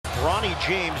Ronnie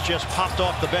James just popped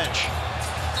off the bench.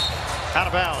 Out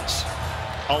of bounds.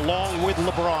 Along with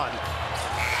LeBron.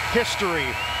 History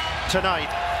tonight.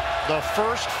 The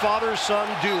first father-son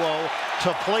duo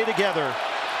to play together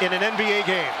in an NBA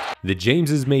game. The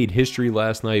Jameses made history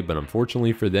last night, but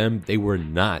unfortunately for them, they were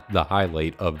not the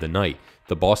highlight of the night.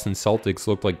 The Boston Celtics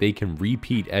look like they can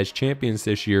repeat as champions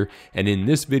this year, and in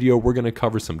this video, we're going to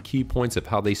cover some key points of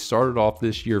how they started off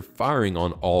this year firing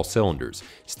on all cylinders.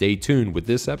 Stay tuned with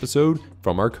this episode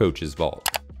from our Coach's Vault.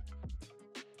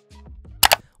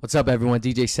 What's up, everyone?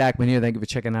 DJ Sackmann here. Thank you for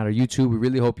checking out our YouTube. We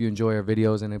really hope you enjoy our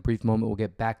videos. In a brief moment, we'll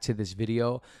get back to this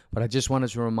video, but I just wanted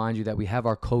to remind you that we have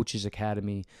our Coaches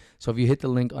Academy. So if you hit the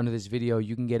link under this video,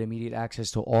 you can get immediate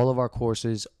access to all of our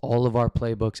courses, all of our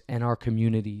playbooks, and our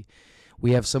community.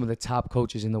 We have some of the top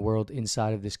coaches in the world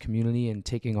inside of this community and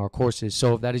taking our courses.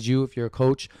 So if that is you, if you're a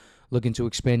coach looking to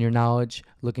expand your knowledge,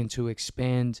 looking to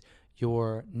expand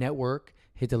your network,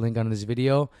 hit the link under this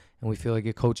video, and we feel like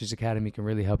your Coaches Academy can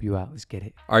really help you out. Let's get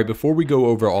it. All right, before we go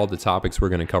over all the topics we're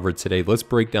going to cover today, let's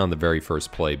break down the very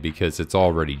first play because it's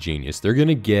already genius. They're going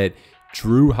to get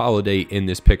Drew Holiday in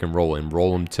this pick and roll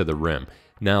him to the rim.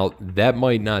 Now, that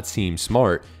might not seem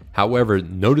smart. However,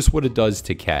 notice what it does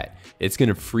to Cat. It's going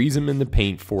to freeze him in the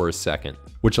paint for a second,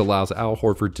 which allows Al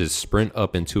Horford to sprint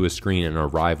up into a screen and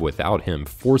arrive without him,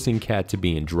 forcing Cat to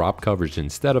be in drop coverage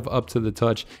instead of up to the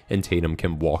touch, and Tatum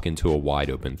can walk into a wide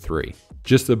open three.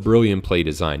 Just a brilliant play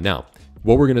design. Now,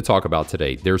 what we're going to talk about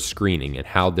today, their screening and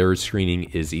how their screening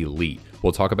is elite.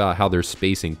 We'll talk about how their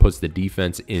spacing puts the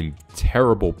defense in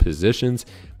terrible positions.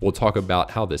 We'll talk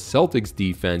about how the Celtics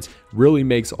defense really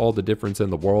makes all the difference in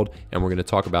the world. And we're going to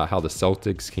talk about how the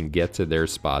Celtics can get to their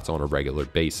spots on a regular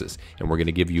basis. And we're going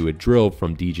to give you a drill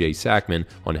from DJ Sackmann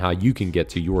on how you can get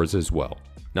to yours as well.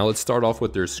 Now let's start off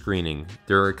with their screening.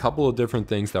 There are a couple of different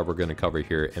things that we're going to cover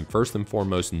here. And first and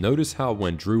foremost, notice how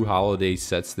when Drew Holiday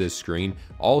sets this screen,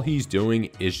 all he's doing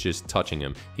is just touching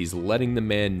him. He's letting the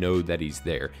man know that he's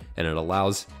there, and it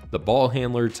allows the ball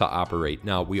handler to operate.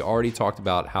 Now, we already talked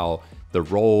about how the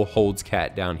roll holds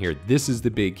Cat down here. This is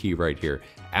the big key right here.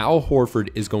 Al Horford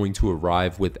is going to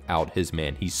arrive without his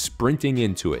man. He's sprinting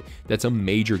into it. That's a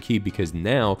major key because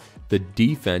now the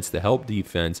defense, the help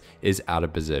defense, is out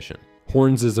of position.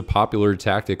 Horns is a popular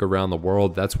tactic around the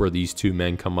world. That's where these two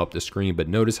men come up the screen. But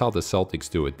notice how the Celtics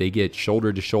do it. They get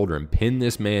shoulder to shoulder and pin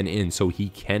this man in so he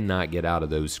cannot get out of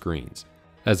those screens.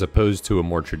 As opposed to a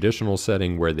more traditional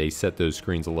setting where they set those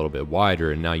screens a little bit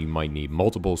wider and now you might need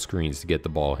multiple screens to get the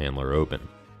ball handler open.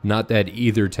 Not that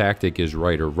either tactic is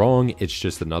right or wrong, it's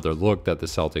just another look that the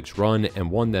Celtics run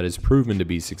and one that has proven to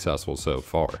be successful so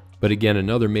far. But again,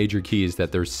 another major key is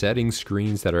that they're setting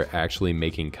screens that are actually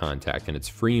making contact and it's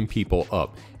freeing people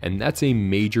up. And that's a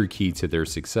major key to their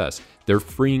success. They're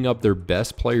freeing up their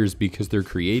best players because they're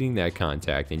creating that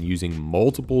contact and using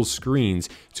multiple screens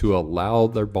to allow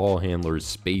their ball handlers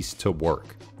space to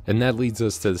work. And that leads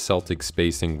us to the Celtics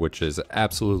spacing, which is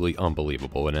absolutely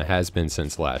unbelievable, and it has been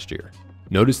since last year.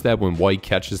 Notice that when White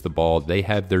catches the ball, they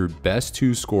have their best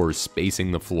two scorers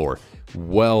spacing the floor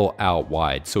well out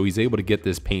wide, so he's able to get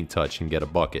this paint touch and get a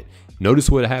bucket. Notice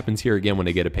what happens here again when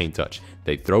they get a paint touch.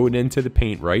 They throw it into the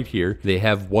paint right here. They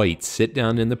have White sit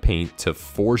down in the paint to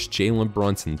force Jalen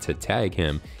Brunson to tag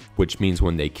him, which means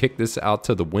when they kick this out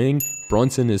to the wing,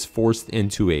 Brunson is forced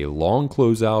into a long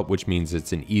closeout, which means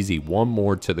it's an easy one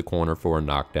more to the corner for a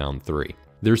knockdown three.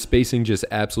 Their spacing just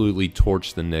absolutely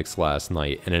torched the Knicks last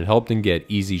night, and it helped them get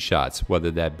easy shots, whether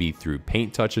that be through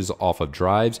paint touches off of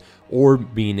drives or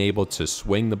being able to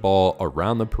swing the ball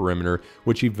around the perimeter,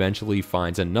 which eventually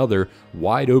finds another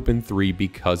wide open three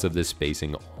because of the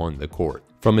spacing on the court.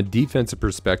 From a defensive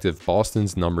perspective,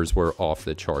 Boston's numbers were off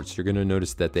the charts. You're going to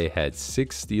notice that they had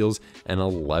 6 steals and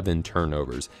 11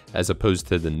 turnovers, as opposed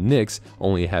to the Knicks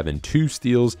only having 2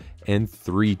 steals and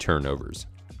 3 turnovers.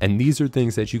 And these are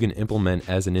things that you can implement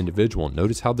as an individual.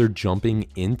 Notice how they're jumping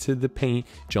into the paint,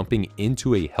 jumping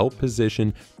into a help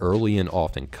position early and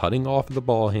often, cutting off the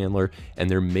ball handler, and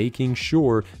they're making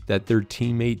sure that their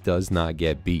teammate does not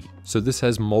get beat. So this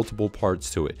has multiple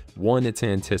parts to it. 1, it's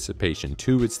anticipation.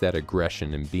 2, it's that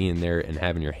aggression and being there and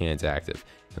having your hands active.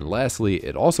 And lastly,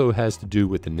 it also has to do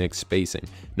with the Knicks spacing.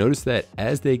 Notice that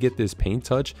as they get this paint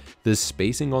touch, the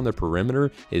spacing on the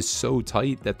perimeter is so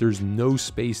tight that there's no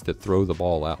space to throw the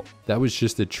ball out. That was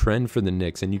just a trend for the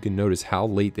Knicks, and you can notice how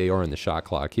late they are in the shot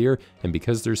clock here, and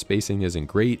because their spacing isn't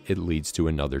great, it leads to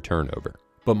another turnover.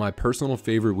 But my personal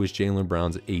favorite was Jaylen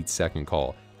Brown's 8-second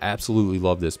call. Absolutely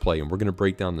love this play, and we're going to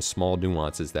break down the small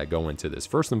nuances that go into this.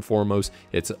 First and foremost,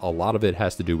 a lot of it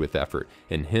has to do with effort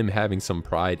and him having some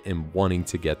pride in wanting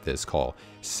to get this call.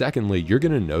 Secondly, you're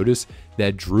going to notice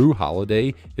that Drew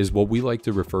Holiday is what we like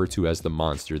to refer to as the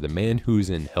monster, the man who's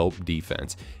in help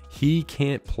defense. He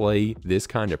can't play this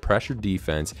kind of pressure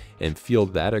defense and feel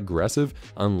that aggressive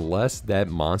unless that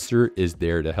monster is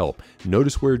there to help.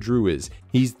 Notice where Drew is.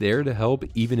 He's there to help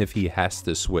even if he has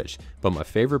to switch. But my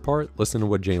favorite part, listen to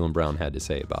what Jaylen Brown had to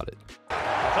say about it.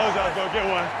 I told you I was going to get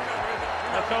one.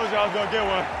 I told you I was going to get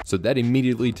one. So that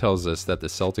immediately tells us that the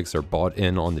Celtics are bought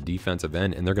in on the defensive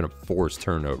end and they're going to force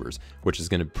turnovers, which is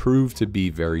going to prove to be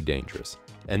very dangerous.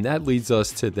 And that leads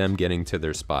us to them getting to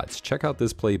their spots. Check out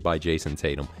this play by Jason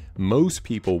Tatum. Most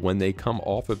people, when they come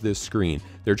off of this screen,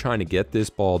 they're trying to get this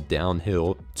ball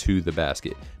downhill to the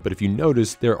basket. But if you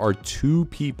notice, there are two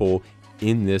people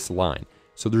in this line.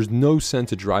 So there's no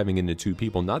sense of driving into two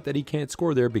people. Not that he can't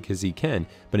score there, because he can,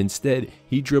 but instead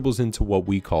he dribbles into what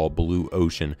we call blue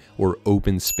ocean, or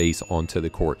open space onto the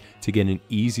court, to get an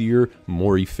easier,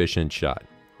 more efficient shot.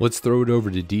 Let's throw it over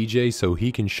to DJ so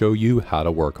he can show you how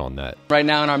to work on that. Right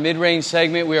now in our mid-range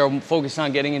segment, we are focused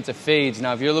on getting into fades.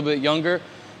 Now, if you're a little bit younger,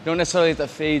 you don't necessarily have to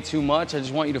fade too much. I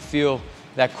just want you to feel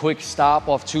that quick stop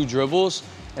off 2 dribbles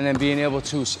and then being able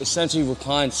to essentially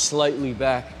recline slightly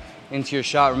back into your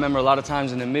shot. Remember, a lot of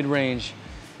times in the mid-range,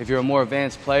 if you're a more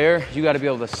advanced player, you got to be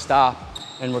able to stop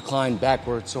and recline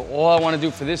backwards. So all I want to do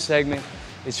for this segment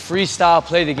is freestyle,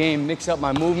 play the game, mix up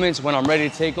my movements. When I'm ready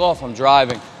to take off, I'm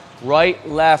driving. Right,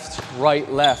 left,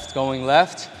 going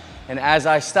left. And as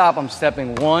I stop, I'm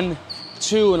stepping 1,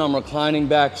 2, and I'm reclining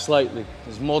back slightly.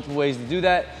 There's multiple ways to do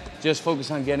that. Just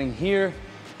focus on getting here.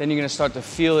 Then you're gonna start to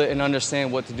feel it and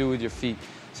understand what to do with your feet.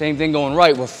 Same thing going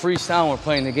right. We're freestyling, we're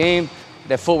playing the game.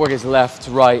 That footwork is left,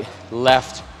 right,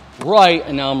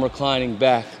 and now I'm reclining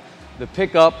back. The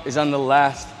pickup is on the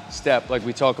last step, like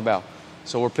we talk about.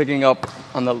 So we're picking up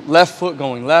on the left foot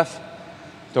going left,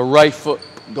 the right foot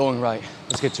going right.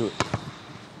 Let's get to it.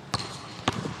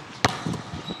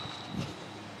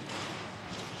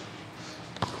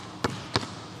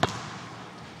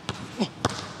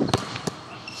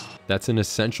 That's an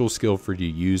essential skill for you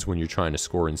to use when you're trying to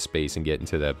score in space and get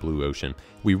into that blue ocean.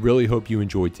 We really hope you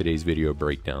enjoyed today's video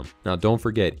breakdown. Now, don't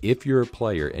forget, if you're a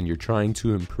player and you're trying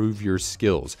to improve your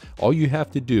skills, all you have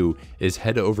to do is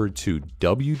head over to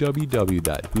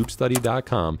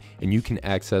www.hoopstudy.com and you can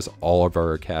access all of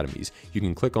our academies. You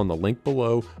can click on the link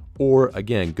below, or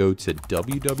again, go to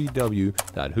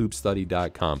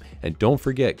www.hoopstudy.com. And don't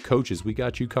forget, coaches, we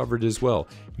got you covered as well.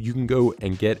 You can go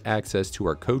and get access to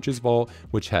our Coaches Vault,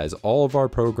 which has all of our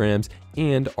programs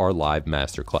and our live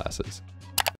master classes.